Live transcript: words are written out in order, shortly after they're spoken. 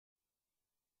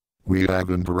We have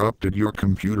interrupted your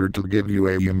computer to give you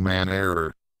a Yimen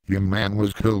error. Yimen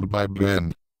was killed by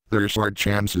Ben. There's 4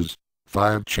 chances.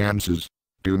 5 chances.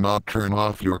 Do not turn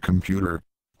off your computer,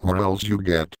 or else you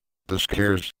get the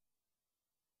scares.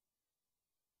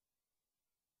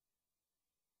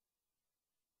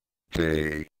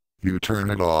 Hey, you turn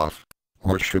it off.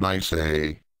 Or should I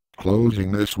say,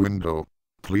 closing this window.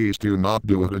 Please do not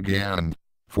do it again.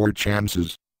 4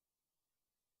 chances.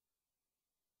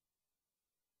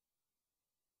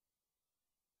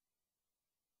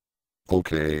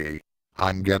 Okay,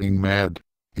 I'm getting mad.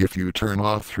 If you turn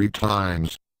off 3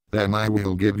 times, then I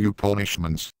will give you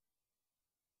punishments.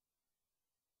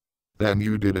 Then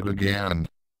you did it again.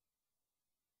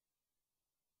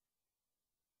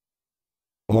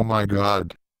 Oh my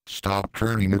god, stop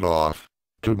turning it off.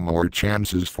 2 more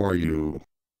chances for you.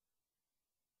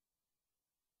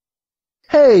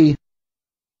 Hey!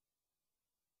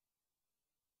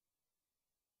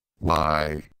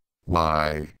 Why?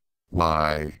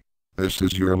 This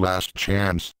is your last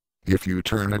chance. If you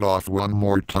turn it off 1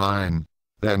 more time,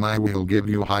 then I will give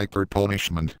you hyper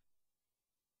punishment.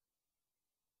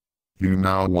 You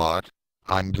know what?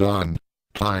 I'm done.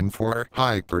 Time for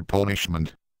hyper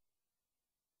punishment.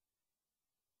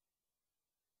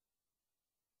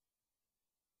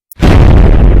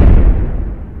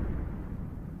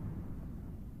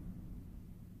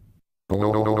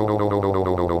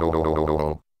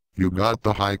 You got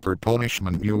the hyper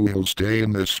punishment. You will stay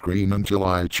in this screen until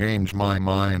I change my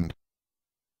mind.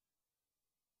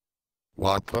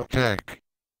 What the heck?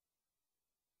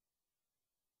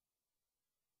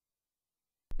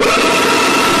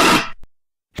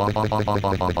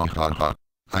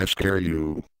 I scare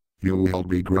you. You will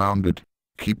be grounded.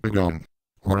 Keep it on.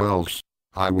 Or else,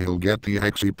 I will get the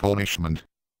hexy punishment.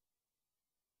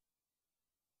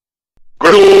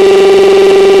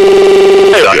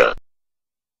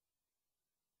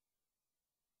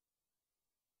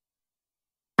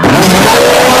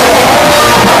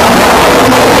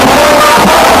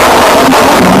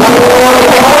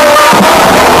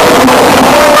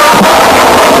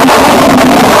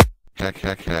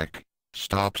 Heck.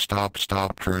 Stop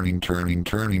turning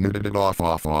it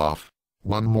off.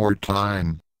 1 more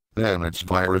time. Then it's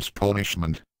virus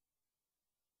punishment.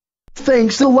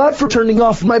 Thanks a lot for turning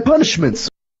off my punishments.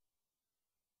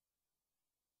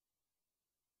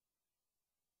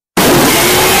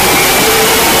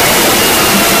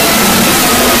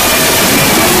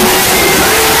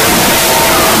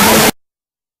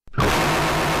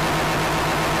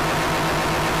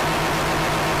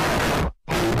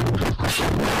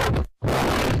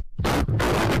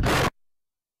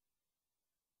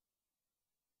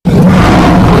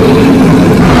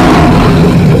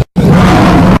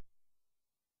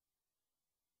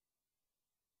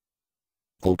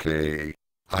 Okay,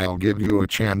 I'll give you a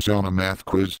chance on a math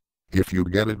quiz. If you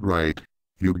get it right,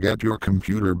 you get your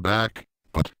computer back,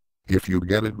 but if you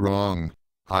get it wrong,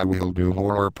 I will do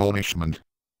horror punishment.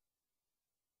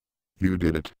 You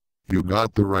did it. You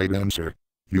got the right answer.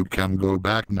 You can go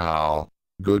back now.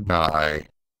 Goodbye.